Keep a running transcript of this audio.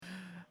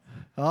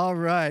All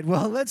right.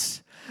 Well,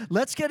 let's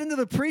get into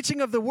the preaching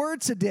of the word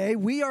today.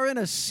 We are in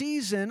a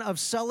season of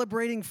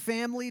celebrating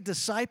family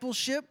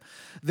discipleship.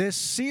 This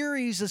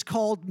series is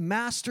called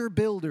Master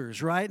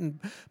Builders, right? And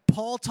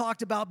Paul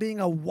talked about being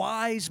a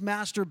wise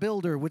master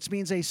builder, which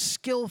means a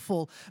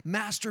skillful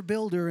master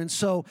builder. And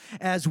so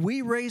as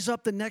we raise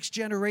up the next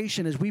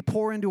generation, as we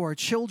pour into our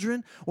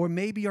children or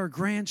maybe our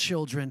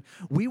grandchildren,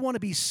 we want to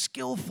be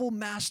skillful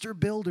master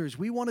builders.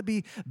 We want to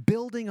be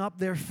building up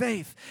their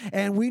faith.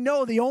 And we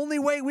know the only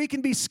way we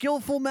can be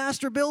skillful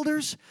master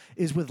builders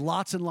is with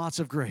lots and lots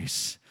of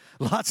grace.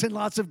 Lots and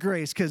lots of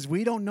grace, because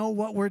we don't know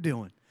what we're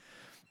doing.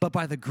 But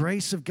by the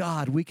grace of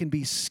God, we can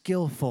be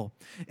skillful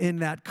in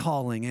that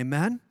calling.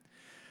 Amen?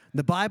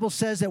 The Bible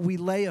says that we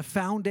lay a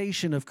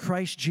foundation of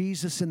Christ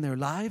Jesus in their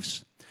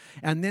lives,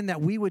 and then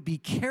that we would be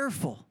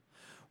careful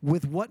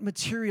with what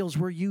materials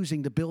we're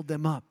using to build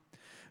them up.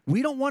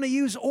 We don't want to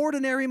use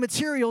ordinary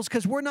materials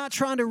because we're not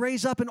trying to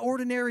raise up an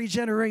ordinary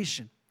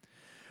generation.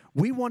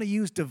 We want to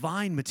use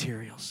divine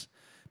materials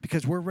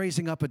because we're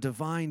raising up a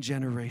divine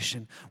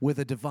generation with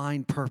a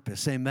divine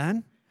purpose.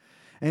 Amen?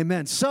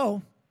 Amen.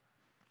 So,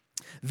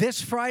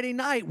 this Friday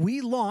night, we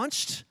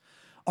launched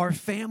our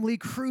family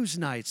cruise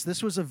nights.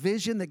 This was a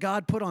vision that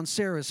God put on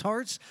Sarah's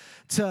hearts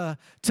to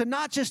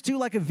not just do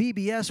like a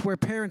VBS where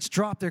parents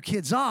drop their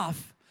kids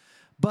off,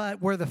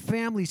 but where the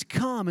families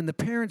come and the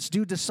parents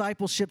do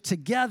discipleship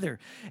together.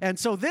 And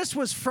so this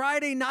was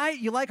Friday night.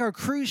 You like our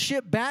cruise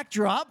ship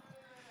backdrop.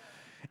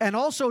 And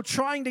also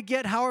trying to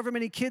get however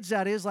many kids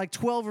that is, like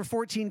 12 or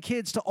 14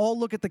 kids, to all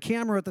look at the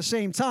camera at the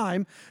same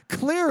time.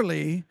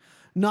 Clearly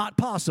not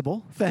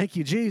possible. Thank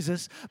you,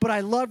 Jesus. But I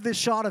love this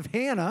shot of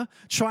Hannah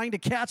trying to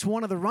catch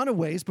one of the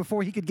runaways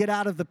before he could get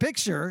out of the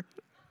picture.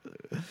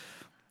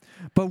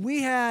 But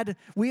we had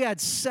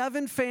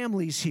 7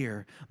 families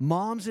here,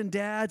 moms and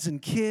dads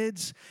and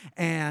kids,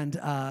 and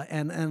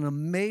an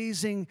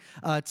amazing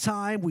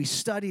time. We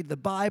studied the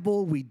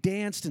Bible, we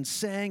danced and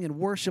sang and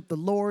worshiped the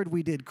Lord.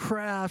 We did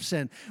crafts,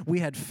 and we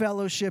had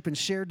fellowship and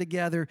shared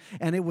together,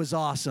 and it was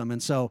awesome.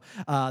 And so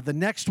the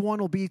next one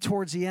will be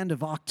towards the end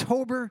of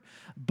October,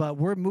 but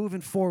we're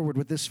moving forward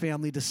with this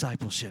family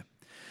discipleship.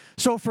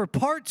 So for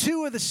part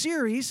 2 of the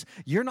series,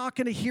 you're not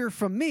going to hear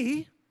from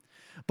me,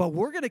 but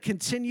we're going to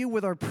continue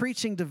with our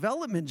preaching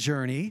development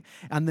journey,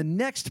 and the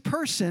next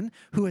person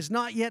who has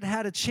not yet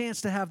had a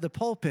chance to have the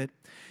pulpit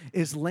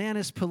is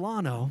Lannis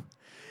Pilano.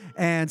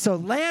 And so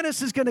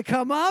Lannis is going to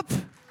come up,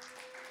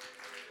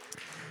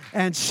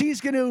 and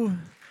she's going to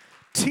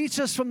teach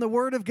us from the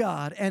Word of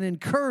God and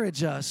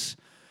encourage us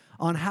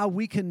on how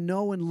we can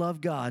know and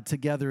love God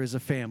together as a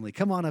family.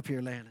 Come on up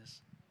here, Lannis.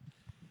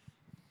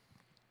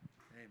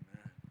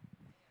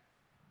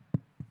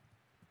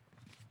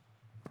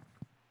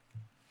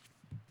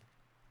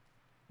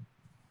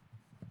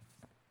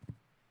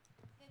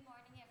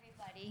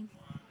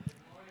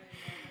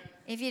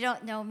 If you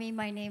don't know me,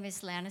 my name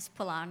is Lannis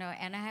Pilano,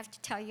 and I have to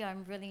tell you,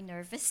 I'm really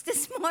nervous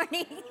this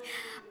morning.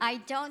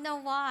 I don't know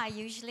why.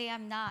 Usually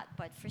I'm not,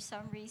 but for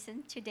some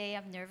reason today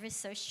I'm nervous.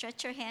 So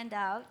stretch your hand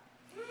out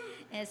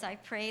as I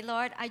pray.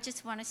 Lord, I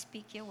just want to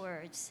speak your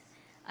words.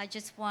 I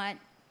just want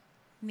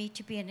me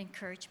to be an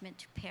encouragement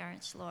to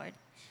parents, Lord.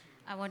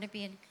 I want to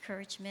be an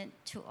encouragement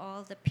to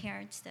all the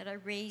parents that are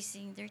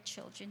raising their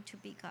children to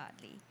be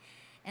godly.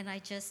 And I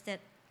just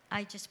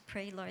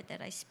pray, Lord, that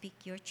I speak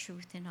your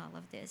truth in all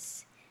of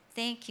this.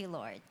 Thank you,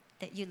 Lord,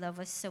 that you love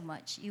us so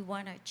much. You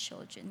want our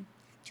children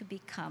to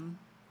become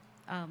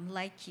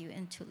like you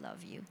and to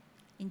love you.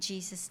 In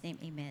Jesus' name,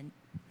 amen.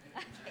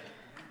 Okay.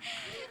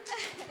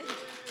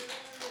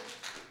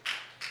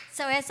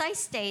 So as I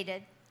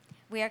stated,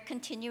 we are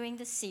continuing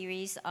the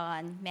series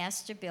on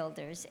Master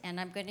Builders, and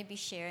I'm going to be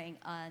sharing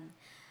on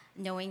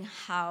knowing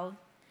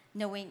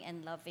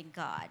and loving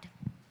God.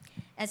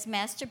 As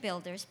Master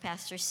Builders,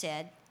 Pastor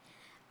said,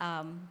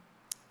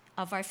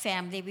 of our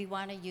family, we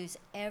want to use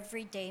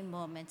everyday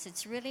moments.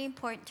 It's really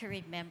important to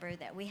remember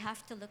that we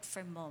have to look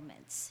for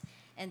moments,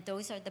 and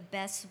those are the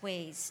best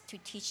ways to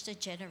teach the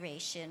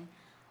generation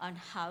on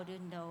how to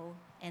know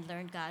and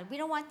learn God. We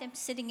don't want them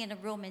sitting in a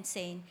room and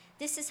saying,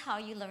 this is how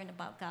you learn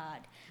about God.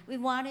 We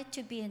want it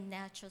to be in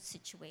natural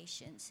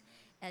situations,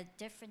 at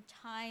different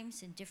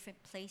times, in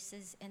different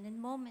places, and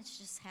then moments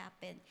just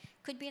happen.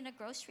 Could be in a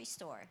grocery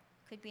store,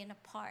 could be in a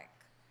park,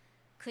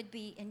 could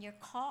be in your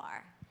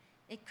car.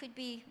 It could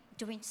be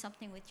doing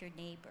something with your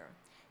neighbor.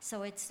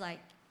 So it's like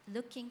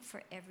looking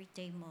for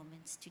everyday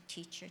moments to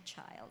teach your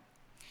child.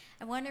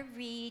 I want to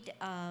read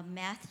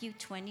Matthew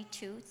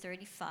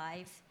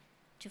 22:35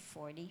 to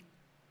 40.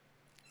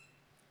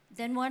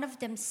 Then one of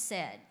them,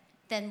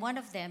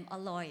 a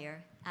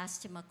lawyer,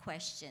 asked him a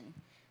question,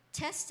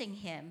 testing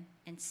him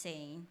and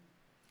saying,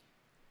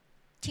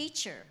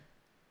 "Teacher,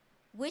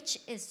 which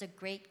is the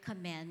great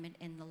commandment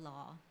in the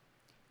law?"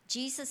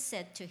 Jesus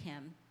said to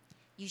him,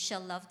 "You shall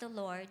love the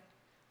Lord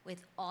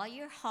with all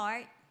your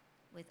heart,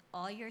 with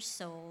all your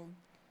soul,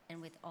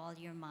 and with all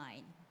your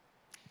mind.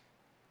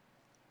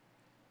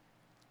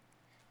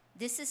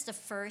 This is the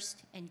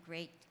first and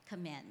great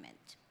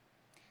commandment.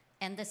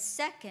 And the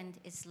second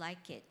is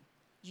like it.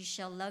 You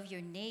shall love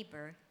your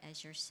neighbor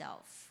as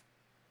yourself.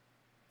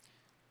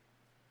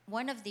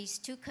 One of these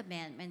two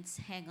commandments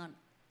hang on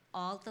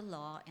all the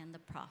law and the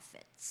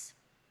prophets.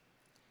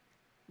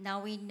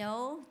 Now we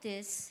know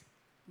this,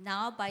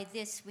 now by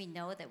this we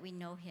know that we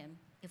know him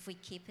if we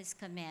keep his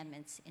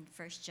commandments in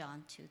 1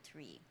 John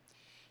 2:3.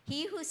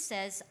 He who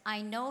says,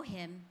 I know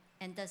him,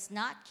 and does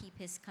not keep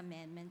his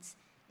commandments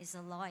is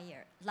a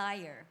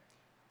liar,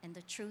 and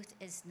the truth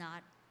is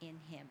not in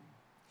him.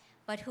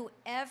 But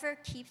whoever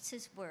keeps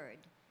his word,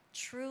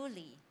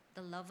 truly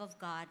the love of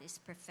God is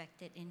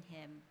perfected in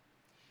him.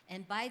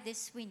 And by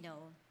this we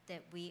know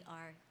that we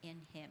are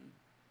in him.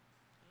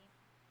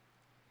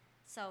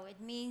 So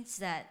it means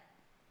that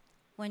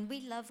when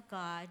we love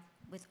God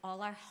with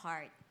all our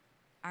heart,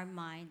 our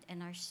mind,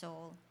 and our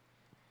soul,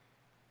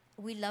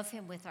 we love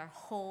him with our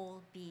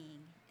whole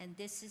being. And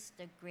this is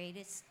the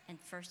greatest and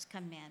first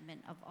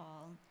commandment of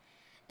all.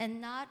 And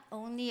not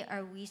only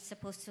are we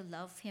supposed to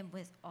love him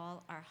with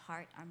all our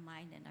heart, our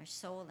mind, and our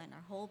soul, and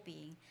our whole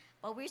being,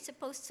 but we're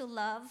supposed to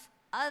love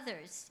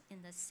others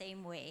in the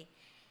same way.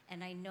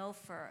 And I know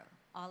for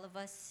all of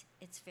us,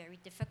 it's very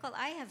difficult.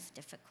 I have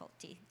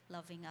difficulty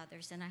loving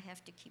others, and I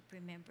have to keep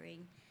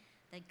remembering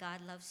that God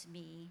loves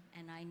me,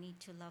 and I need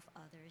to love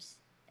others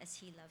as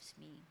he loves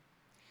me.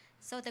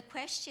 So the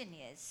question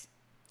is,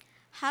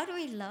 how do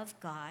we love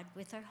God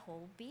with our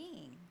whole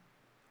being?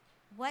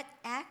 What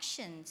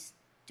actions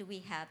do we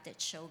have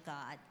that show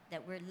God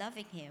that we're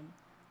loving him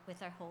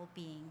with our whole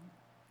being?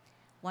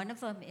 One of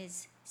them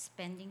is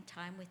spending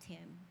time with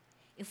him.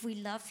 If we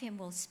love him,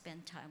 we'll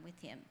spend time with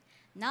him.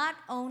 Not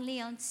only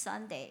on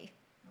Sunday,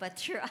 but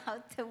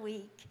throughout the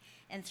week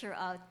and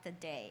throughout the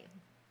day.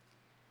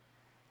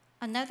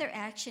 Another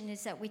action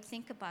is that we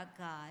think about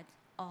God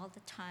all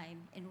the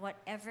time in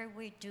whatever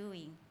we're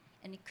doing,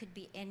 and it could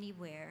be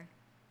anywhere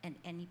and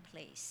any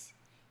place.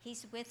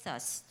 He's with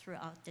us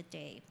throughout the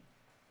day.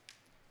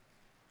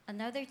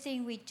 Another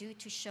thing we do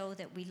to show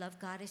that we love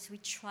God is we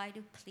try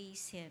to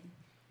please him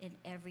in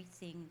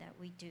everything that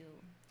we do.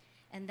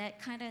 And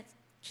that kind of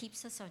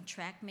keeps us on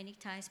track many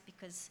times,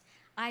 because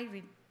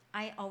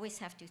I always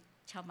have to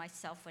tell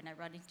myself when I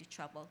run into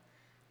trouble,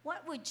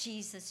 what would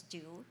Jesus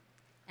do?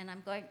 And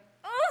I'm going,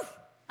 oh,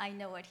 I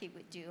know what he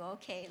would do.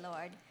 Okay,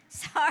 Lord,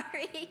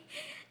 sorry.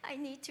 I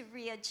need to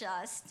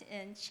readjust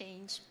and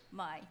change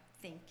my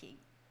thinking.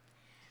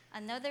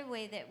 Another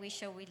way that we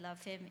show we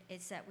love him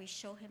is that we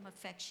show him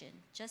affection.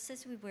 Just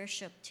as we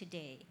worship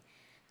today,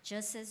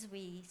 just as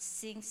we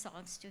sing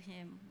songs to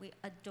him, we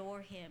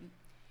adore him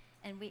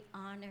and we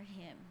honor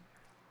him.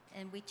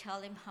 And we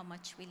tell him how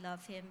much we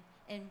love him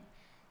and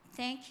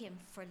thank him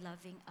for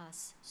loving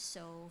us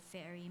so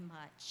very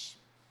much.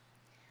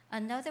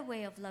 Another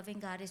way of loving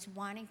God is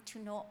wanting to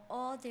know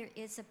all there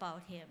is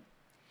about him.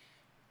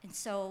 And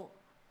so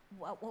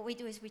what we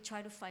do is we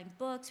try to find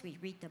books, we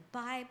read the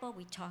Bible,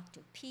 we talk to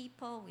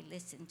people, we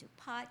listen to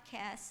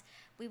podcasts.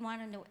 We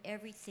want to know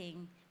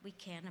everything we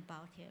can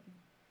about him.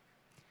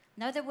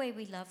 Another way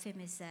we love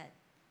him is that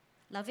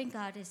loving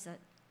God is a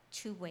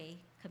two-way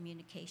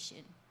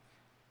communication.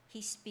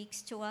 He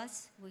speaks to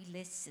us, we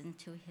listen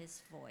to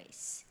his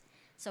voice.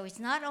 So it's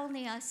not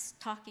only us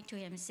talking to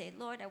him and say,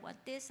 Lord, I want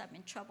this, I'm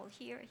in trouble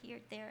here,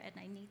 there, and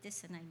I need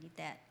this and I need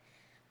that.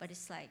 But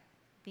it's like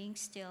being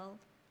still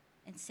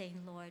and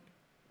saying, Lord,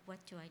 what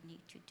do I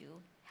need to do?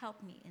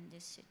 Help me in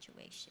this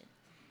situation.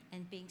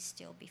 And being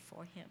still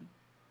before him.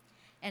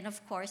 And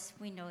of course,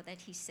 we know that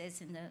he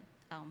says in the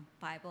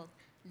Bible,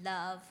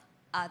 love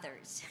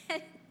others.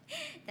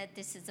 That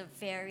this is a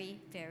very,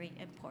 very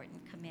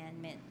important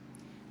commandment.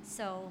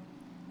 So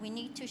we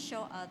need to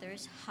show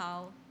others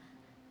how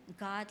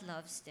God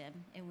loves them,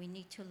 and we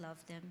need to love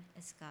them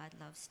as God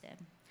loves them.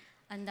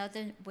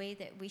 Another way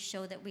that we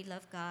show that we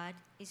love God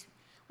is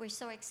we're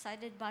so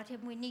excited about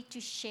him, we need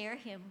to share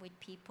him with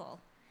people,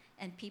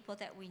 and people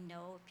that we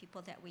know,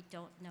 people that we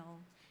don't know.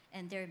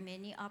 And there are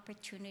many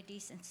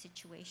opportunities and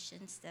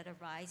situations that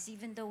arise,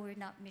 even though we're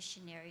not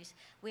missionaries.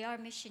 We are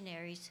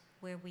missionaries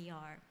where we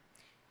are,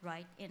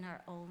 right? In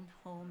our own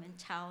home and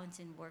towns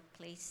and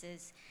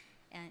workplaces.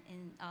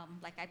 And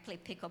like I play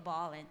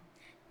pickleball, and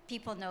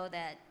people know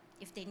that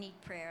if they need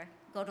prayer,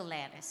 go to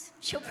Lannis.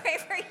 She'll pray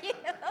for you.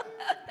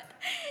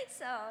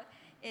 So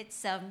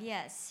it's,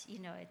 yes,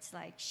 it's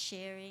like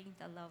sharing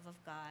the love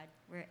of God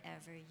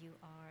wherever you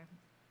are.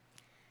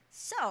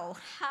 So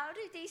how do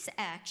these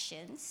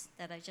actions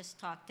that I just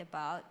talked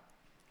about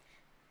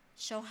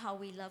show how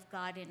we love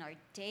God in our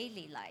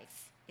daily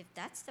life? If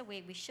that's the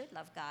way we should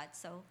love God,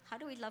 so how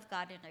do we love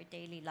God in our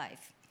daily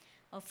life?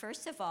 Well,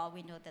 first of all,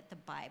 we know that the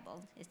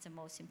Bible is the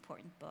most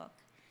important book.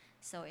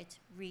 So it's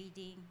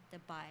reading the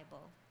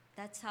Bible.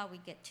 That's how we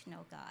get to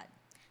know God.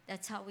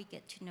 That's how we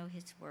get to know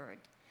his word.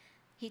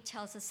 He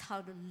tells us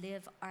how to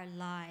live our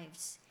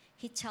lives.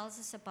 He tells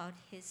us about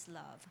his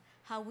love,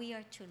 how we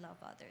are to love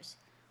others,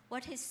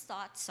 what his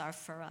thoughts are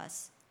for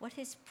us, what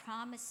his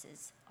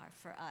promises are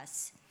for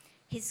us,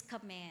 his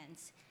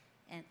commands,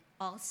 and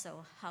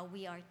also how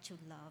we are to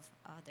love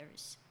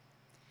others.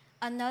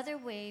 Another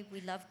way we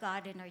love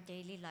God in our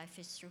daily life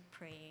is through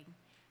praying.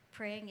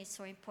 praying is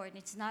so important.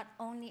 It's not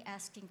only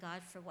asking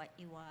God for what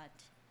you want,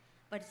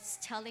 but it's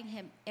telling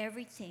Him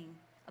everything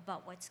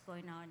about what's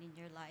going on in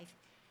your life.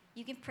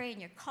 You can pray in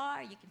your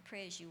car, you can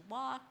pray as you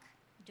walk,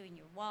 doing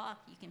your walk,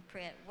 you can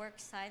pray at work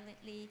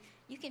silently,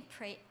 you can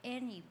pray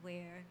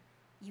anywhere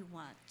you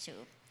want to.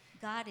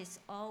 God is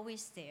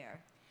always there.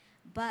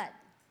 But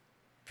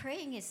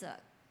praying is a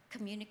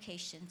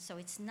communication, so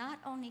it's not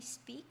only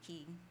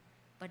speaking,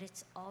 but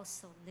it's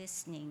also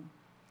listening,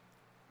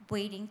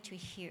 waiting to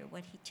hear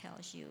what He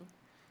tells you,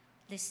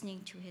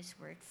 listening to His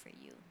word for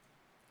you.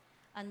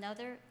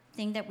 Another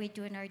thing that we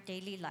do in our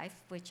daily life,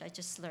 which I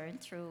just learned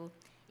through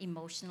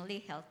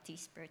emotionally healthy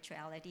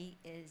spirituality,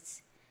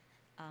 is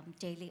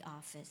daily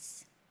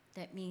office.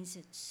 That means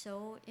it's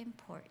so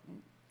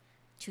important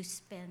to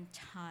spend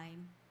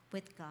time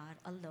with God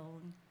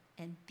alone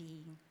and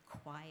being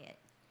quiet.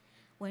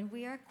 When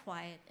we are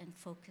quiet and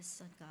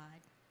focused on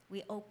God,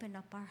 we open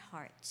up our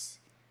hearts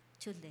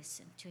to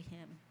listen to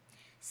Him.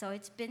 So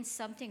it's been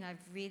something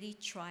I've really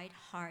tried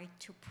hard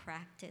to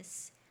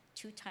practice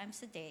 2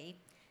 times a day.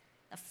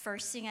 The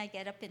first thing I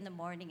get up in the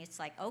morning, it's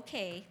like,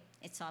 okay,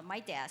 it's on my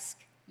desk.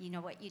 You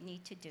know what you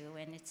need to do.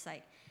 And it's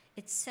like,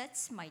 it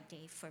sets my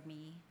day for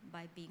me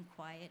by being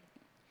quiet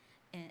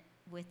and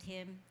with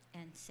Him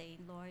and saying,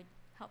 Lord,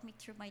 help me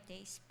through my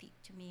day. Speak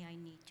to me. I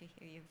need to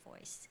hear your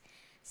voice.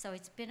 So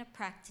it's been a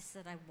practice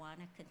that I want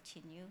to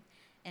continue.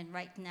 And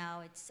right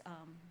now it's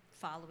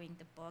following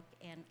the book.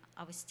 And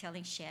I was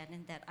telling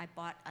Shannon that I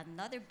bought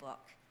another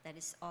book that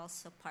is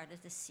also part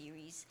of the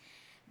series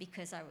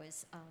because I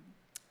was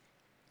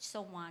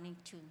so wanting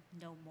to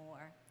know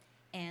more.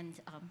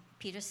 And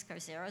Peter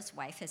Scarzero's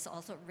wife has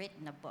also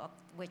written a book,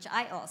 which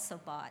I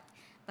also bought.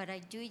 But I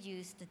do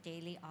use the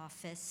daily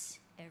office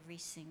every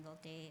single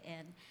day.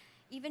 And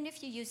even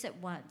if you use it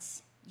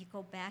once, you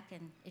go back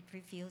and it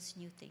reveals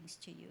new things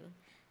to you.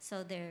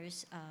 So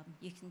there's,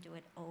 you can do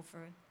it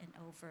over and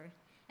over.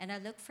 And I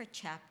look for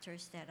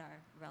chapters that are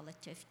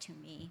relative to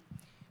me,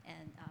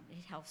 and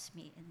it helps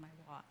me in my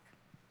walk.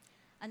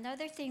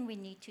 Another thing we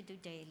need to do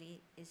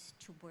daily is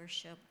to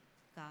worship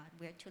God.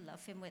 We're to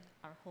love Him with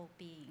our whole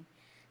being.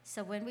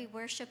 So when we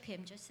worship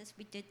Him, just as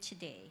we did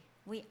today,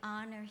 we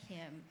honor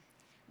Him.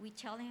 We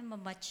tell Him how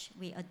much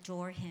we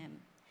adore Him.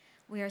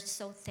 We are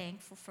so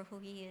thankful for who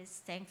He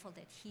is, thankful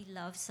that He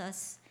loves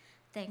us,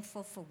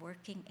 thankful for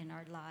working in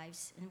our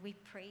lives, and we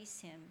praise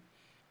Him.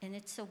 And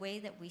it's a way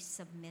that we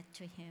submit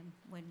to Him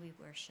when we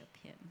worship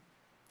Him.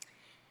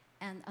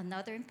 And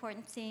another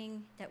important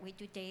thing that we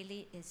do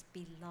daily is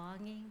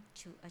belonging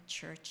to a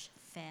church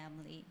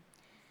family.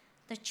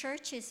 The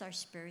church is our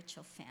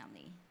spiritual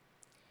family.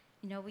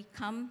 You know, we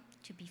come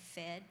to be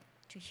fed,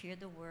 to hear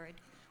the word.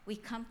 We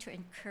come to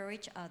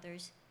encourage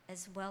others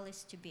as well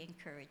as to be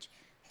encouraged.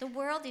 The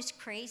world is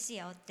crazy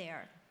out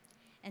there.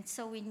 And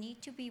so we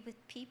need to be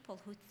with people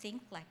who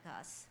think like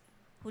us,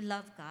 who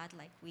love God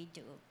like we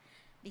do.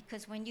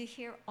 Because when you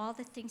hear all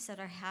the things that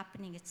are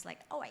happening, it's like,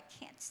 oh, I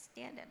can't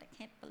stand it. I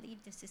can't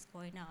believe this is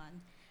going on.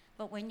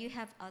 But when you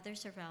have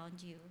others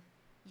around you,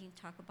 you can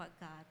talk about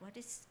God. What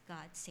is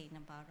God saying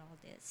about all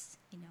this,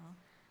 you know?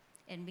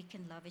 And we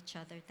can love each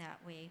other that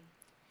way.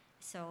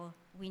 So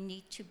we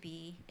need to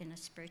be in a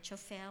spiritual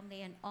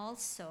family, and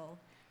also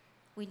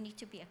we need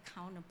to be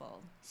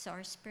accountable. So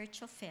our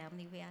spiritual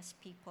family, we ask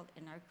people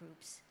in our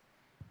groups,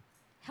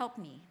 help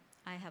me.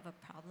 I have a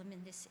problem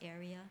in this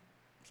area.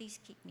 Please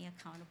keep me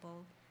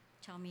accountable.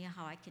 Tell me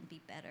how I can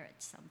be better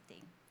at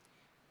something.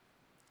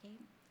 Okay?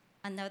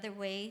 Another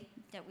way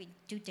that we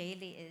do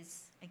daily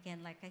is, again,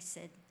 like I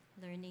said,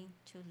 learning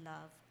to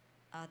love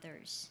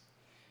others.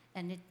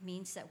 And it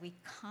means that we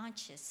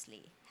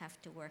consciously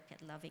have to work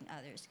at loving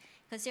others.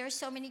 Because there are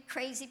so many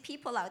crazy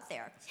people out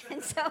there.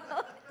 And so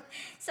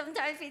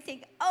sometimes we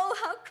think, oh,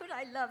 how could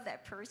I love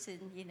that person,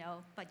 you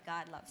know? But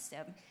God loves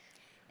them.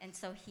 And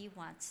so He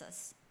wants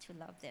us to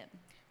love them.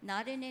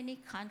 Not in any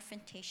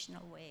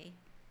confrontational way,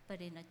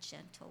 but in a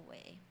gentle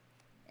way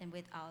and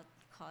without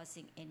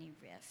causing any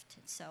rift.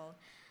 And so,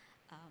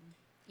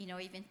 you know,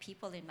 even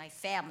people in my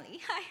family,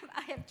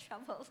 I have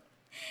trouble.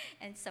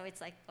 And so it's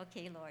like,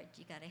 okay, Lord,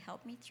 you got to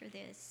help me through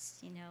this.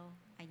 You know,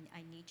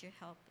 I need your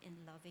help in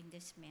loving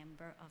this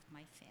member of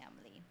my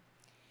family.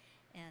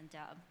 And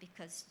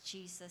because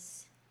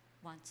Jesus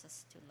wants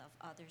us to love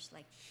others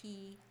like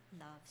He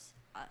loves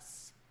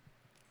us.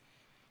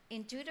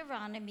 In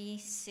Deuteronomy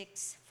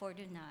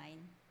 6:4-9,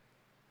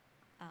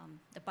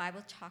 the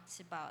Bible talks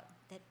about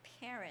that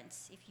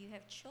parents, if you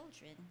have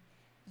children,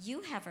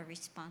 you have a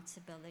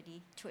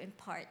responsibility to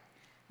impart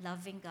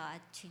loving God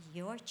to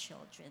your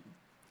children.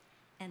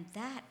 And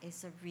that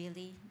is a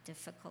really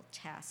difficult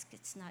task.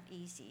 It's not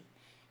easy.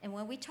 And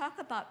when we talk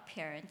about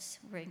parents,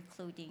 we're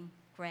including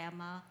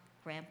grandma,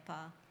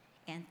 grandpa,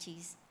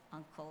 aunties,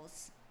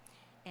 uncles,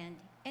 and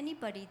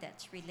anybody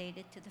that's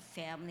related to the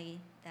family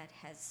that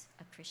has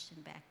a Christian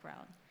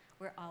background.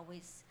 We're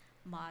always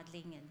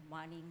modeling and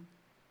wanting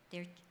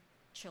their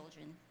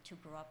children to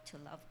grow up to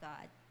love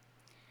God.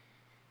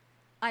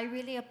 I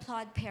really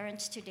applaud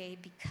parents today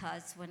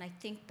because when I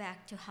think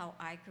back to how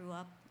I grew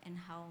up and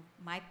how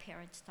my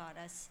parents taught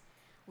us,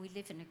 we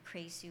live in a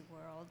crazy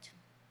world.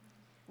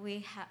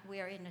 We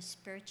are in a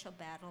spiritual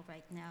battle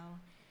right now.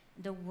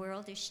 The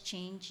world is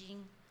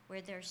changing,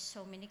 where there's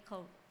so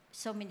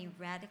many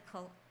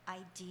radical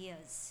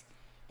ideas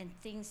and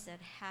things that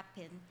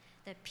happen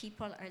that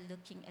people are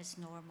looking as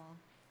normal,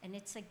 and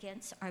it's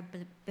against our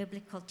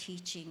biblical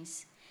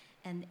teachings,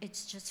 and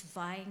it's just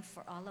vying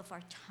for all of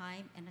our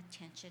time and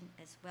attention,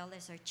 as well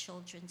as our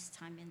children's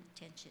time and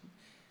attention.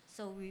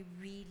 So we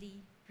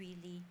really,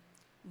 really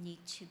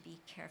need to be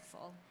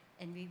careful,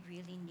 and we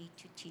really need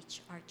to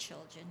teach our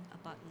children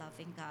about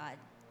loving God.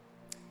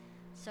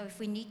 So if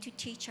we need to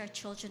teach our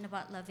children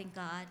about loving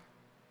God,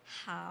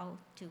 how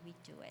do we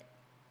do it?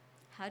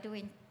 How do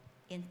we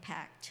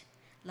impact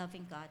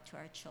loving God to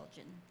our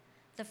children?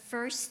 The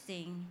first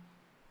thing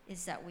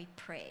is that we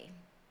pray.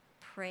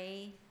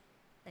 Pray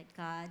that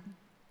God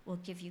will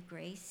give you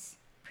grace.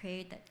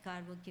 Pray that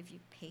God will give you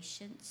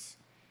patience.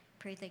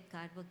 Pray that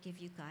God will give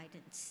you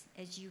guidance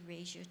as you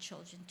raise your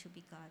children to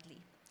be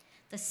godly.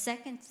 The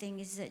second thing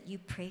is that you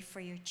pray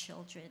for your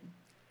children.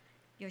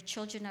 Your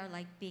children are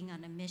like being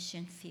on a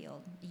mission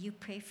field. You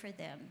pray for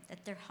them,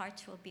 that their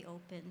hearts will be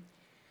open,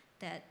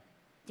 that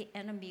the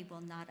enemy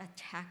will not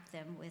attack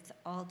them with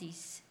all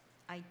these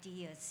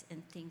ideas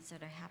and things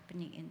that are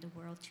happening in the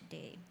world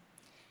today.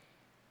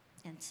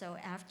 And so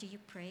after you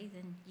pray,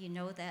 then you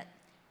know that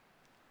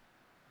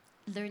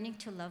learning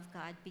to love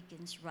God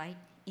begins right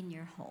in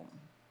your home.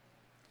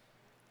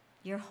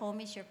 Your home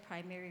is your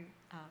primary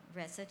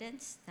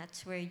residence.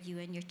 That's where you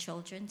and your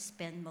children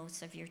spend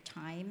most of your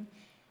time.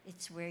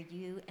 It's where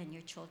you and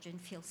your children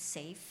feel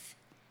safe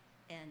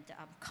and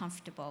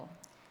comfortable.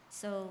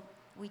 So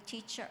we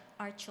teach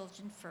our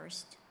children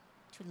first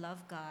to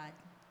love God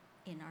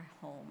in our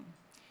home.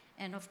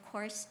 And of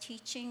course,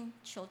 teaching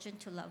children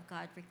to love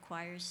God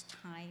requires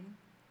time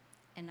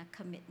and a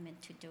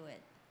commitment to do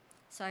it.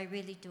 So I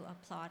really do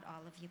applaud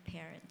all of you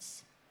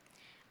parents.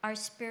 Our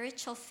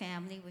spiritual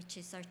family, which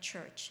is our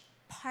church,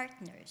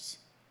 partners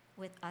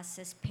with us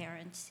as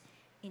parents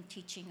in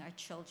teaching our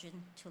children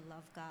to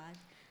love God.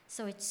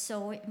 So it's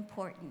so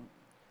important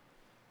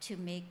to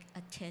make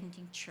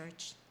attending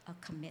church a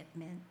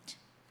commitment.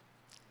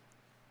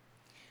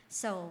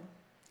 So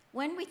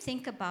when we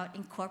think about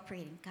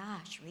incorporating,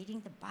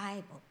 reading the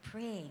Bible,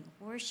 praying,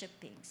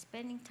 worshiping,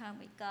 spending time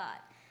with God,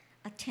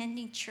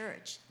 attending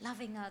church,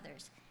 loving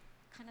others,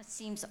 kind of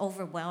seems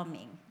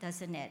overwhelming,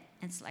 doesn't it?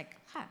 And it's like,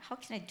 how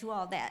can I do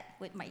all that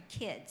with my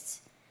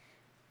kids?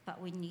 But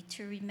we need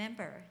to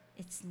remember,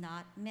 it's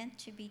not meant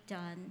to be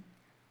done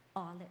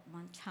all at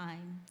one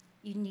time.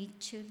 You need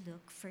to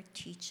look for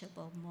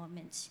teachable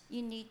moments.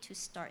 You need to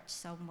start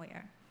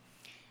somewhere.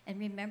 And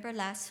remember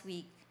last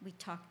week, we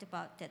talked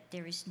about that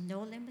there is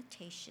no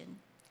limitation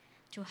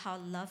to how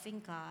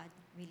loving God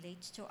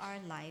relates to our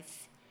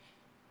life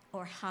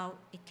or how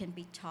it can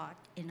be taught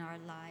in our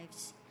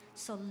lives.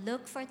 So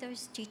look for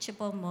those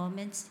teachable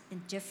moments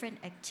in different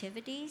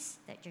activities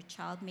that your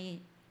child may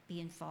be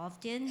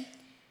involved in,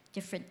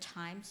 different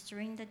times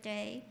during the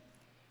day,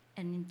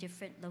 and in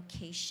different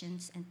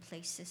locations and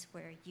places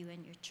where you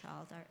and your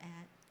child are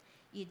at.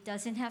 It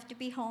doesn't have to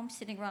be home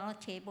sitting around a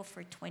table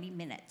for 20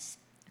 minutes,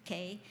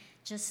 okay?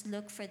 Just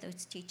look for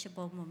those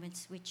teachable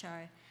moments which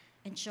are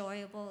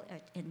enjoyable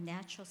in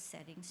natural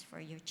settings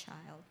for your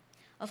child.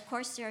 Of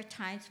course, there are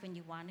times when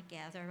you want to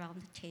gather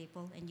around the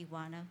table and you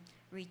want to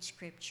read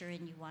scripture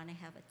and you want to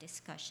have a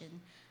discussion,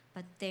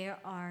 but there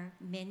are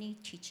many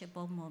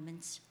teachable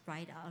moments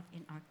right out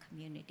in our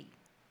community.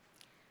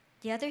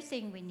 The other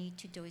thing we need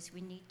to do is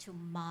we need to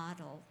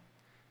model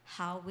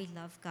how we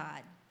love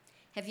God.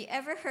 Have you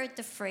ever heard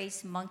the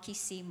phrase, monkey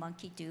see,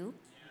 monkey do?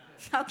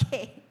 Yeah.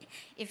 Okay.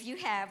 If you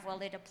have, well,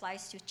 it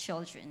applies to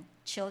children.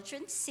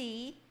 Children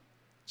see,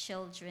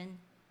 children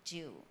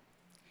do.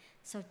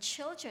 So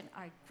children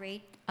are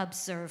great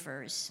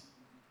observers.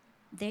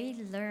 They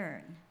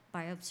learn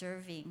by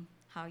observing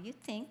how you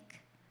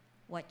think,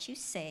 what you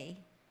say,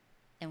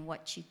 and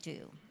what you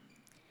do.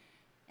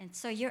 And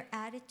so your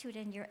attitude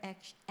and your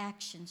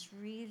actions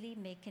really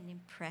make an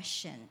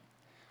impression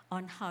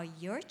on how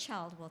your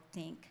child will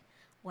think,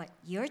 what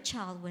your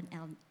child will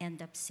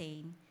end up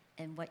saying,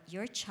 and what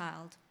your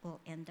child will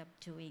end up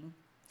doing.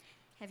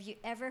 Have you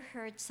ever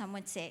heard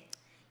someone say,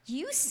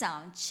 "You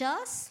sound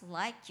just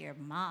like your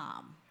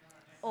mom"?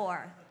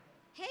 Or,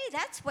 "Hey,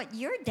 that's what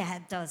your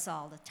dad does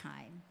all the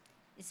time"?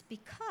 It's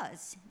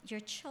because your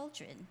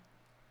children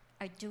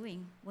are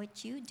doing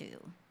what you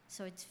do.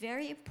 So it's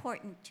very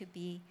important to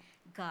be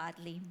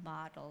godly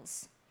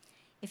models.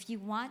 If you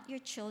want your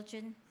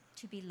children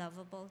to be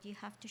lovable, you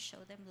have to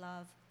show them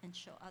love and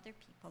show other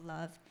people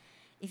love.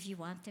 If you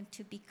want them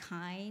to be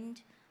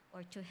kind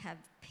or to have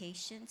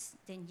patience,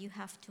 then you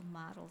have to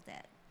model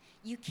that.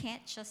 You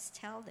can't just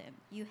tell them.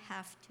 You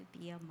have to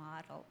be a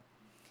model.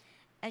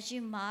 As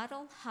you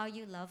model how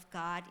you love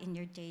God in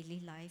your daily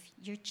life,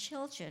 your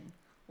children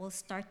will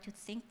start to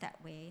think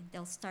that way.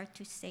 They'll start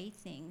to say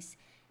things,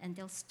 and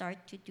they'll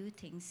start to do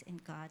things in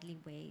godly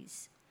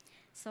ways.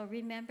 So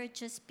remember,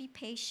 just be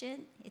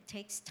patient. It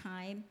takes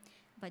time,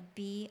 but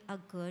be a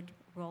good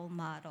role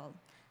model.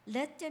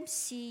 Let them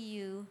see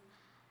you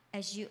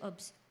as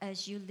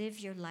you live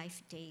your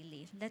life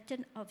daily, let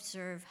them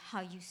observe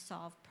how you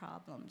solve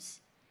problems,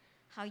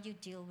 how you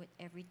deal with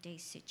everyday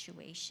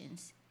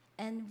situations.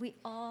 And we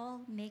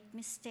all make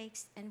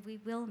mistakes, and we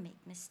will make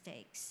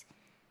mistakes.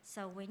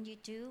 So when you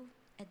do,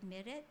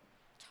 admit it,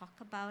 talk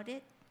about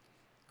it,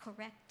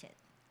 correct it,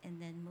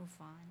 and then move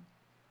on.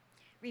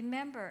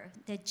 Remember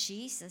that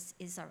Jesus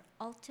is our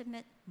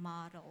ultimate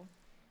model.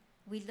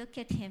 We look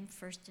at him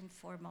first and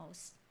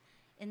foremost.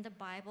 In the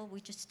Bible,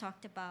 we just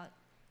talked about,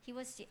 he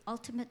was the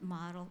ultimate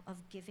model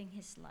of giving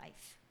his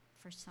life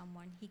for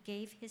someone. He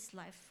gave his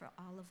life for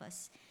all of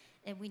us,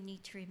 and we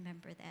need to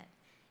remember that.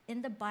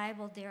 In the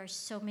Bible, there are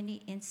so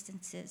many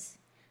instances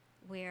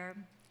where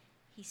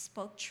he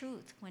spoke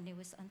truth when it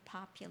was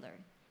unpopular.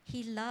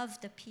 He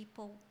loved the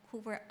people who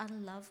were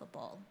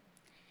unlovable.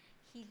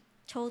 He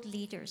told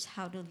leaders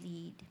how to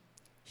lead.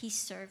 He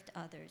served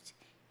others.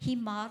 He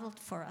modeled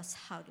for us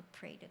how to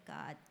pray to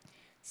God.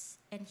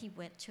 And he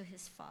went to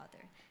his Father.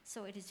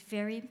 So it is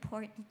very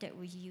important that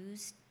we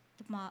use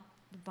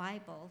the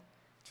Bible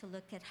to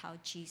look at how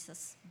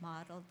Jesus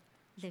modeled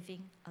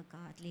living a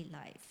godly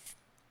life.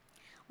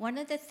 One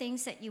of the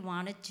things that you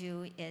want to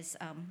do is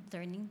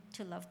learning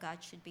to love God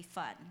should be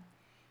fun.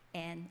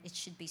 And it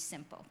should be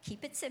simple.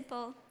 Keep it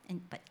simple,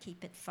 but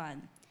keep it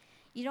fun.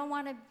 You don't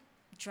want to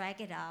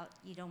drag it out.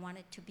 You don't want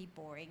it to be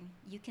boring.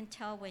 You can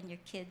tell when your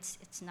kids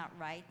it's not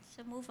right,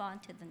 so move on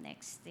to the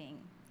next thing.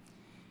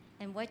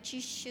 And what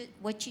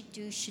you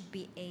do should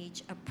be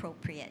age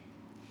appropriate.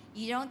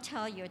 You don't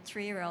tell your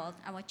 3-year-old,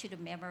 I want you to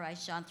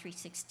memorize John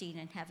 3:16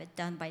 and have it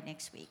done by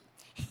next week.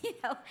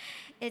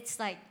 It's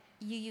like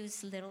you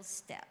use little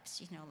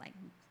steps, like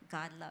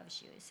God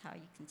loves you is how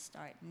you can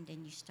start, and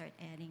then you start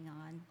adding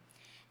on.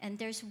 And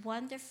there's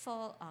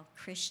wonderful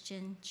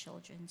Christian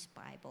children's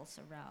Bibles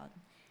around.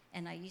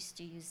 And I used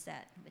to use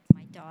that with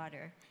my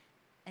daughter,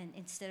 and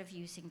instead of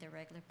using the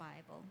regular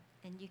Bible.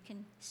 And you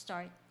can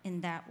start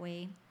in that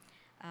way.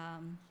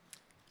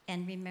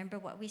 And remember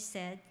what we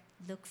said,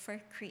 look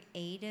for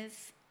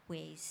creative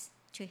ways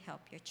to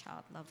help your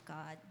child love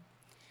God.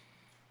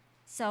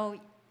 So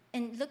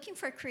in looking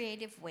for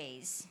creative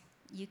ways,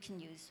 you can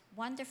use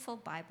wonderful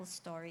Bible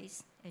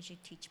stories as you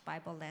teach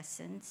Bible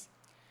lessons.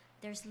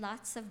 There's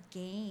lots of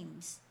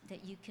games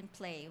that you can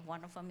play.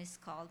 One of them is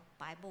called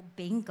Bible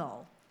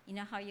Bingo. You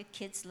know how your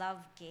kids love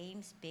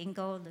games,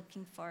 bingo,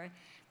 looking for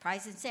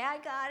prizes and say, I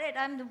got it,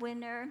 I'm the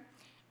winner.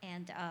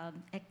 And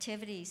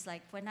activities,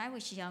 like when I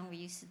was young, we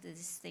used to do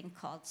this thing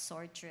called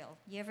sword drill.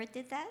 You ever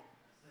did that?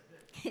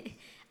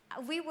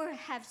 We would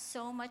have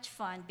so much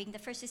fun being the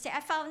first to say, I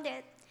found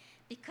it,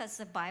 because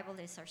the Bible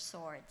is our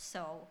sword.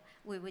 So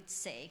we would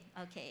say,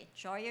 okay,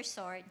 draw your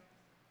sword,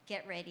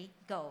 get ready,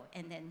 go.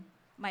 And then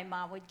my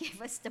mom would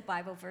give us the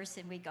Bible verse,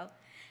 and we'd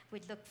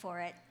look for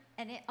it.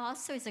 And it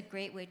also is a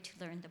great way to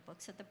learn the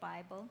books of the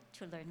Bible,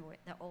 to learn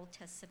the Old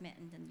Testament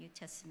and the New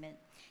Testament.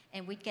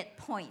 And we'd get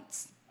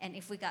points. And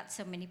if we got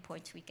so many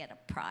points, we'd get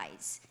a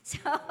prize. So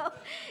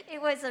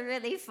it was a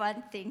really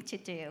fun thing to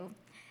do.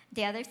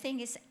 The other thing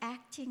is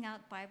acting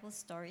out Bible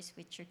stories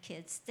with your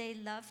kids. They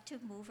love to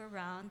move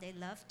around, they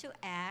love to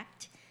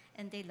act,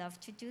 and they love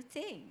to do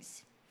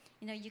things.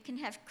 You can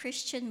have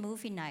Christian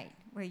movie night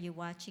where you're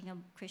watching a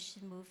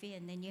Christian movie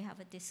and then you have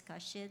a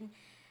discussion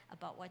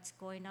about what's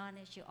going on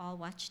as you all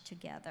watch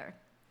together.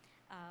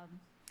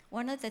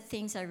 One of the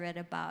things I read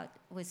about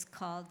was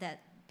called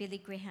that Billy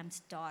Graham's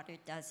daughter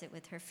does it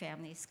with her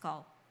family. It's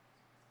called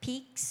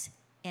Peaks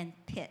and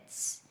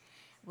Pits,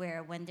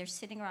 where when they're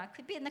sitting around,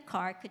 could be in the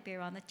car, could be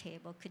around the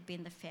table, could be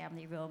in the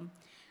family room,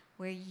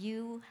 where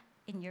you,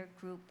 in your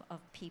group of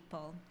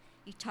people,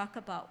 you talk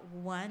about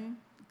one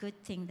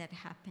good thing that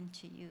happened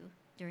to you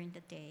during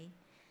the day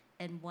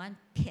and one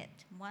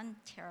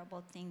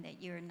terrible thing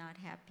that you're not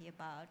happy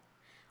about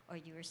or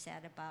you were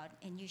sad about,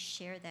 and you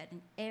share that,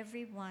 and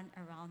everyone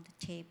around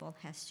the table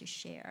has to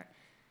share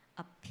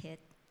a pit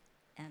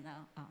and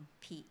a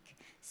peak,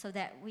 so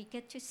that we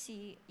get to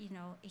see,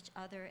 each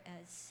other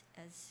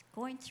as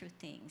going through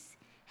things,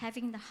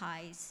 having the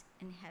highs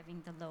and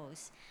having the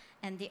lows.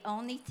 And the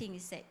only thing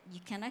is that you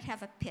cannot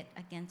have a pit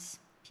against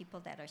people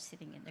that are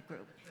sitting in the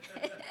group.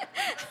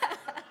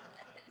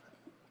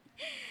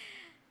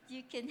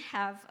 You can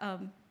have,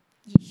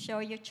 you show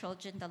your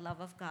children the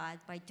love of God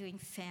by doing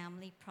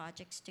family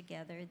projects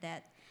together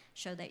that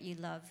show that you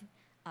love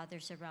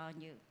others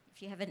around you.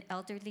 If you have an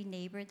elderly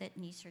neighbor that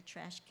needs her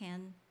trash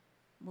can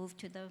moved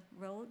to the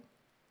road,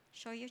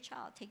 show your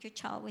child. Take your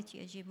child with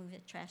you as you move the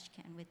trash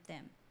can with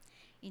them.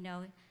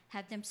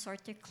 Have them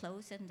sort their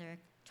clothes and their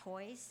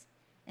toys,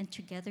 and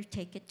together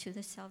take it to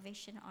the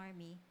Salvation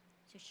Army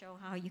to show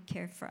how you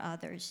care for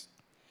others.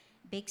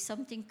 Bake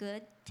something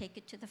good, take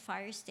it to the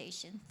fire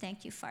station.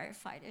 Thank you,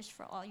 firefighters,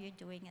 for all you're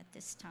doing at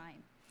this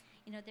time.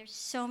 There's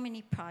so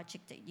many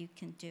projects that you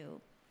can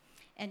do.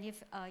 And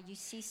if you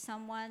see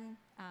someone,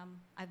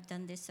 I've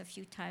done this a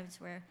few times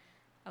where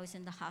I was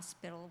in the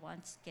hospital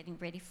once getting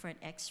ready for an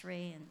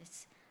x-ray, and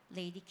this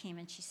lady came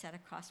and she sat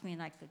across me,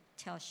 and I could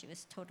tell she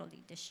was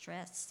totally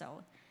distressed.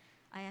 So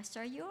I asked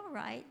her, are you all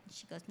right? And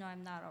she goes, no,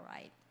 I'm not all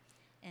right.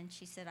 And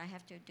she said, I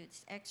have to do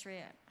this x-ray.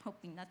 I'm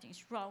hoping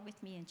nothing's wrong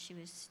with me. And she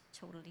was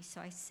totally,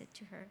 so I said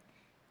to her,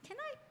 can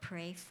I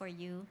pray for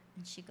you?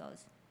 And she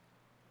goes,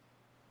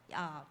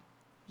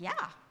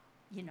 yeah,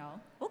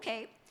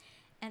 okay.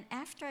 And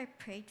after I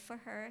prayed for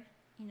her,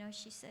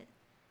 she said,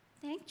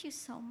 thank you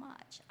so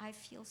much. I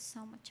feel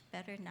so much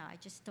better now. I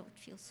just don't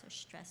feel so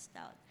stressed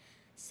out.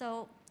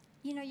 So,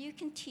 you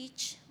can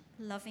teach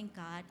loving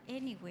God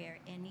anywhere,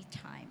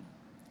 anytime,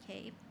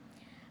 okay?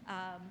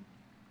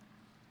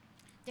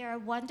 There are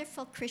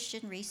wonderful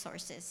Christian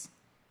resources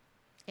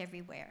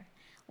everywhere.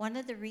 One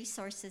of the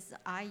resources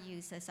I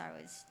used as I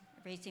was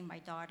raising my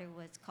daughter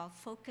was called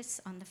Focus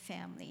on the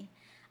Family.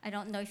 I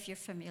don't know if you're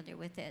familiar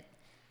with it,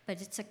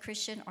 but it's a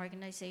Christian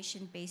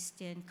organization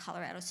based in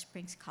Colorado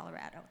Springs,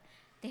 Colorado.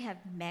 They have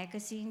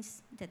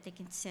magazines that they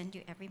can send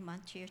you every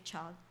month to your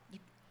child,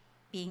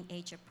 being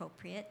age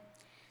appropriate.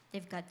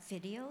 They've got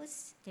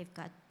videos, they've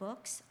got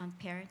books on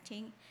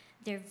parenting.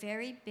 They're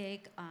very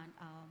big on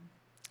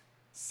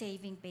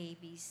saving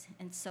babies,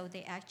 and so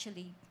they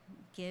actually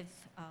give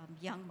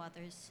young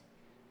mothers,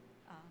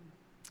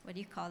 what do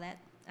you call that,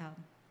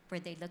 where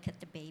they look at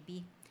the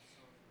baby?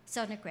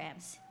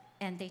 Sonograms.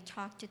 And they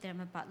talk to them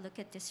about, look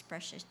at this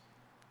precious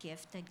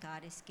gift that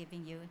God is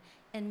giving you.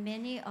 And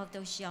many of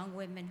those young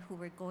women who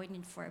were going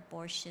in for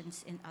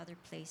abortions in other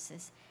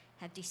places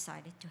have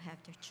decided to have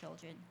their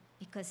children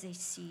because they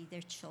see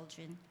their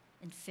children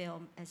in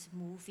film as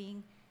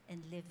moving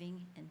and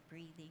living and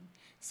breathing.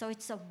 So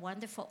it's a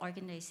wonderful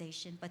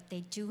organization, but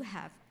they do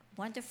have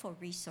wonderful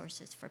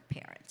resources for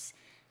parents.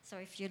 So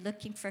if you're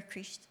looking for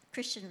a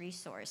Christian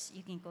resource,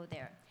 you can go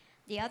there.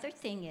 The other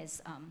thing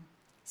is,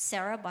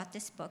 Sarah bought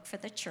this book for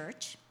the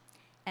church,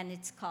 and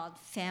it's called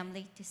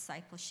Family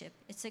Discipleship.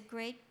 It's a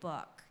great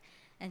book.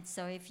 And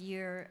so if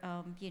you're,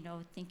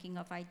 thinking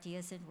of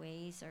ideas and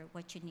ways or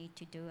what you need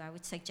to do, I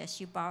would suggest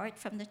you borrow it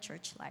from the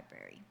church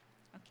library,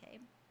 okay?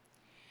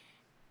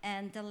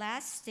 And the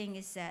last thing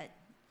is that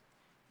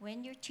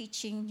when you're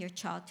teaching your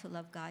child to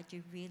love God,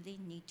 you really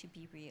need to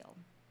be real.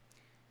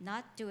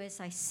 Not do as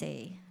I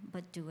say,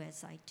 but do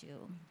as I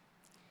do.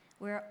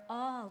 We're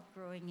all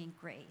growing in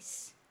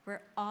grace.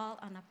 We're all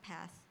on a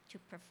path to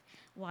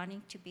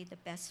wanting to be the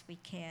best we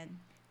can.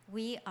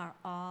 We are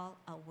all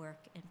a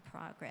work in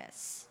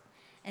progress.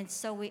 And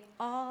so we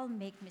all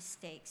make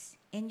mistakes.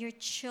 And your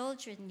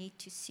children need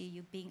to see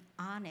you being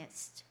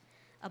honest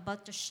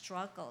about the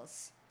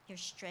struggles, your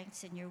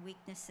strengths and your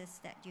weaknesses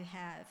that you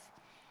have.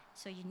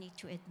 So you need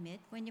to admit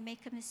when you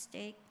make a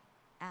mistake,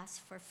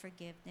 ask for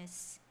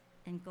forgiveness,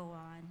 and go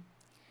on.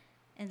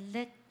 And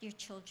let your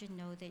children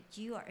know that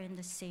you are in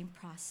the same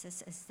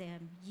process as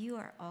them. You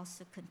are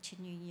also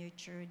continuing your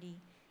journey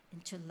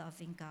into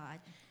loving God.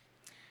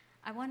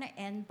 I want to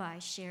end by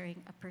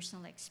sharing a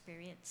personal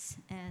experience,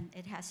 and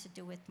it has to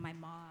do with my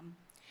mom.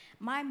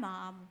 My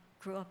mom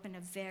grew up in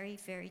a very,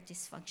 very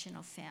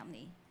dysfunctional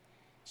family.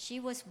 She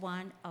was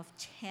one of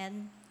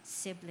 10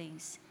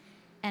 siblings,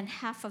 and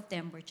half of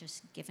them were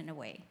just given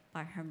away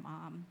by her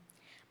mom.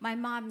 My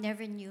mom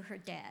never knew her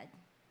dad.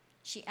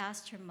 She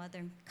asked her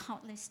mother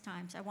countless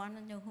times, I want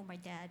to know who my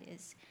dad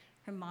is.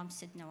 Her mom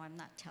said, no, I'm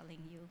not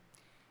telling you,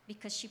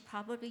 because she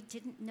probably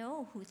didn't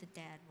know who the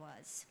dad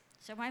was.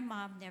 So my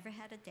mom never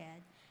had a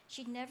dad.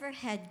 She never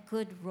had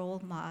good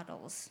role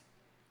models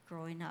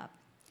growing up.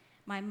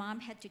 My mom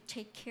had to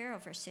take care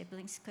of her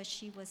siblings because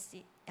she was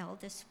the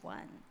eldest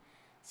one.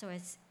 So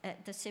as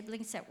the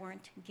siblings that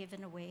weren't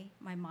given away,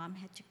 my mom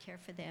had to care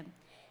for them.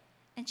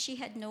 And she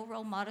had no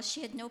role models.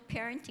 She had no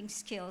parenting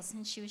skills,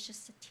 and she was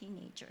just a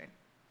teenager.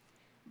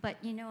 But,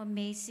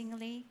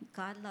 amazingly,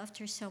 God loved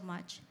her so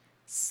much.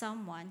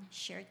 Someone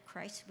shared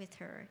Christ with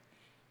her,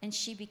 and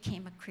she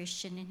became a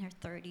Christian in her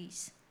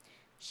 30s.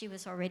 She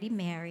was already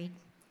married,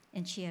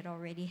 and she had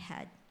already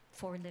had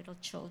 4 little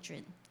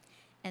children.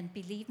 And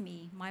believe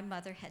me, my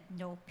mother had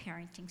no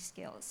parenting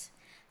skills.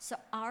 So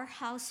our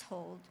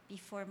household,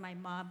 before my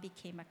mom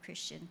became a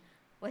Christian,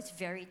 was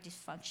very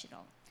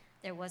dysfunctional.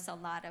 There was a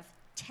lot of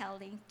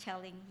telling,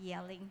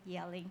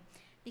 yelling,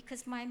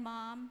 because my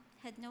mom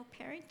had no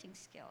parenting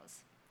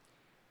skills.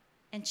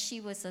 And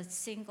she was a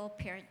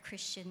single-parent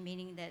Christian,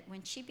 meaning that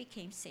when she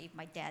became saved,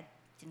 my dad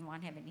didn't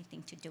want to have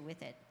anything to do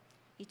with it.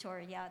 He told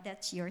her, yeah,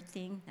 that's your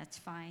thing, that's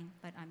fine,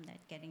 but I'm not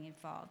getting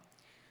involved.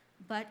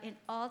 But in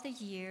all the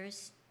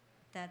years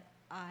that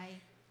I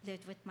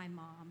lived with my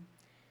mom,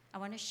 I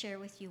want to share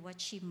with you what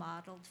she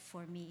modeled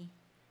for me,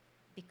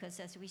 because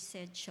as we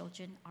said,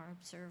 children are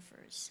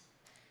observers.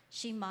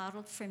 She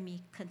modeled for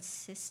me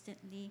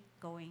consistently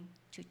going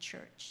to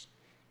church.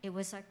 It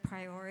was a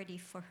priority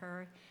for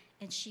her,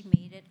 and she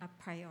made it a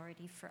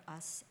priority for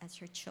us as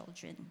her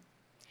children.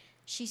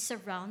 She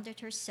surrounded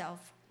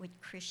herself with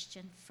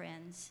Christian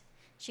friends.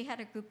 She had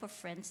a group of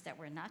friends that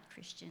were not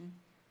Christian,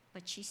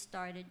 but she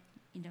started,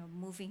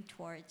 moving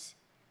towards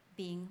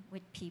being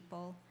with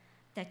people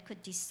that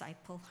could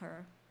disciple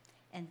her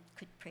and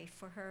could pray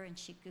for her, and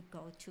she could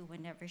go to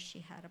whenever she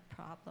had a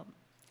problem.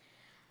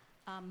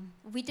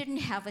 We didn't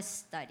have a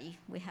study.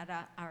 We had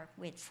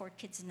 4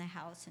 kids in the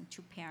house and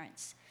 2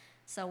 parents.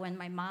 So when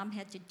my mom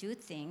had to do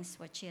things,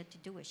 what she had to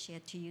do was she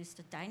had to use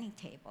the dining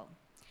table.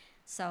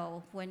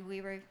 So when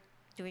we were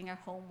doing our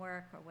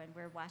homework or when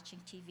we were watching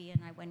TV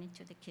and I went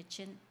into the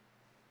kitchen,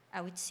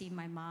 I would see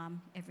my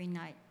mom every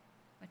night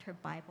with her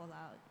Bible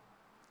out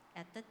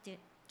at the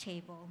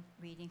table,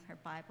 reading her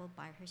Bible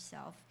by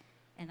herself,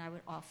 and I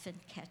would often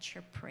catch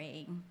her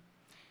praying.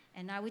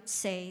 And I would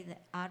say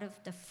that out of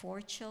the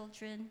 4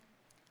 children,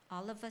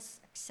 all of us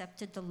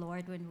accepted the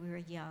Lord when we were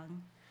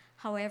young.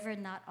 However,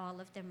 not all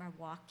of them are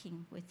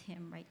walking with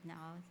Him right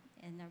now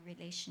in a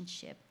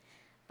relationship.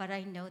 But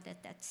I know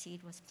that that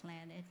seed was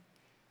planted.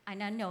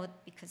 And I know it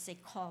because they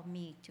call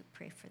me to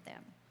pray for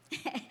them.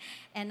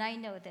 And I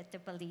know that they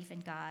believe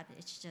in God.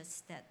 It's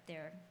just that they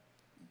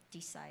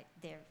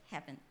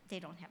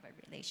don't have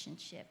a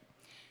relationship.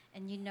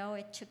 And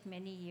it took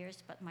many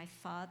years, but my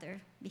father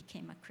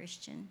became a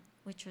Christian,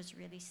 which was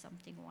really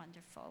something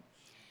wonderful.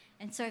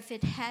 And so if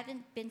it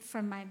hadn't been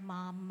for my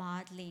mom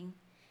modeling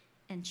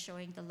and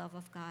showing the love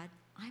of God,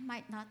 I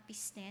might not be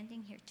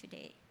standing here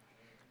today.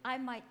 I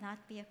might not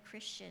be a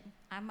Christian.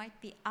 I might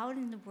be out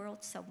in the world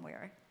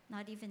somewhere,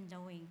 not even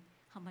knowing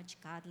how much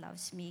God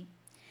loves me.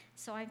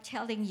 So I'm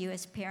telling you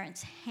as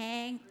parents,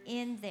 hang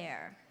in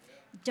there.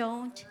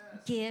 Don't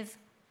give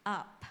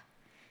up.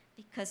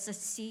 Because the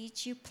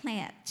seeds you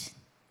plant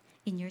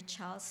in your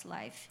child's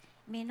life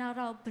may not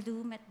all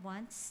bloom at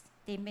once.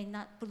 They may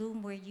not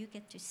bloom where you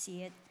get to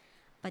see it.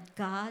 But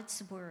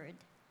God's word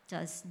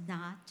does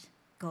not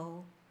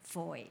go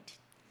void.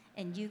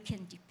 And you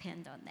can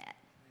depend on that.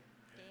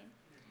 Okay?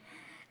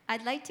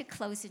 I'd like to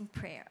close in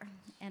prayer.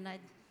 And I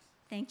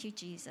thank you,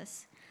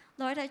 Jesus.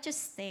 Lord, I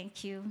just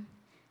thank you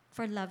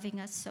for loving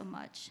us so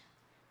much,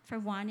 for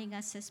wanting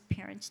us as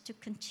parents to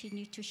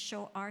continue to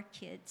show our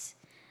kids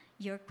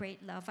your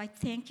great love. I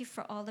thank you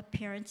for all the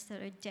parents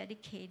that are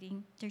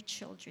dedicating their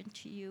children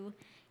to you.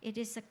 It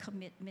is a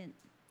commitment,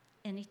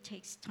 and it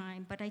takes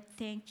time. But I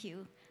thank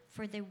you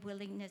for their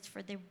willingness,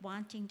 for their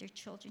wanting their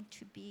children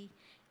to be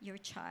your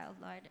child,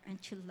 Lord,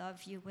 and to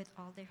love you with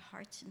all their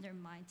hearts and their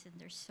minds and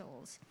their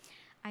souls.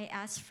 I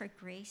ask for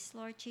grace,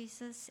 Lord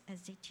Jesus,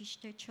 as they teach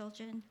their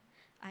children.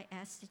 I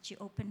ask that you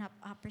open up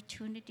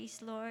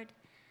opportunities, Lord.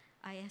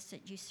 I ask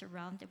that you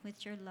surround them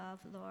with your love,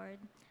 Lord.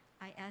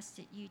 I ask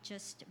that you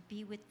just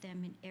be with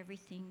them in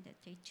everything that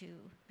they do.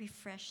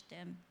 Refresh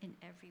them in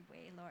every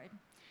way, Lord.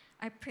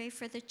 I pray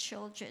for the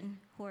children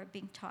who are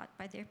being taught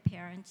by their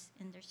parents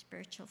and their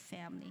spiritual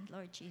family,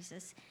 Lord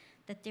Jesus,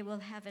 that they will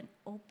have an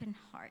open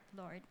heart,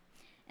 Lord,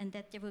 and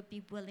that they will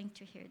be willing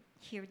to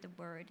hear the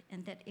word,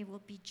 and that it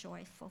will be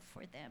joyful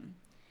for them.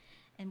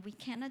 And we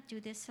cannot do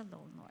this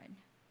alone, Lord.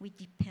 We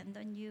depend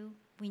on you.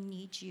 We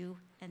need you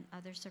and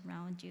others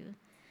around you.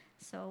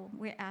 So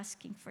we're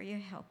asking for your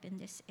help in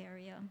this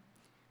area.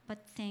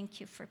 But thank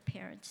you for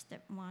parents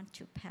that want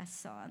to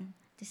pass on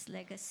this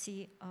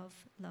legacy of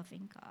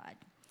loving God.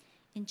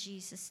 In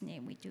Jesus'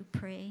 name we do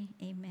pray.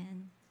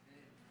 Amen.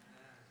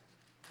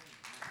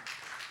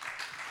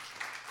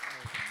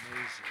 That was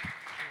amazing.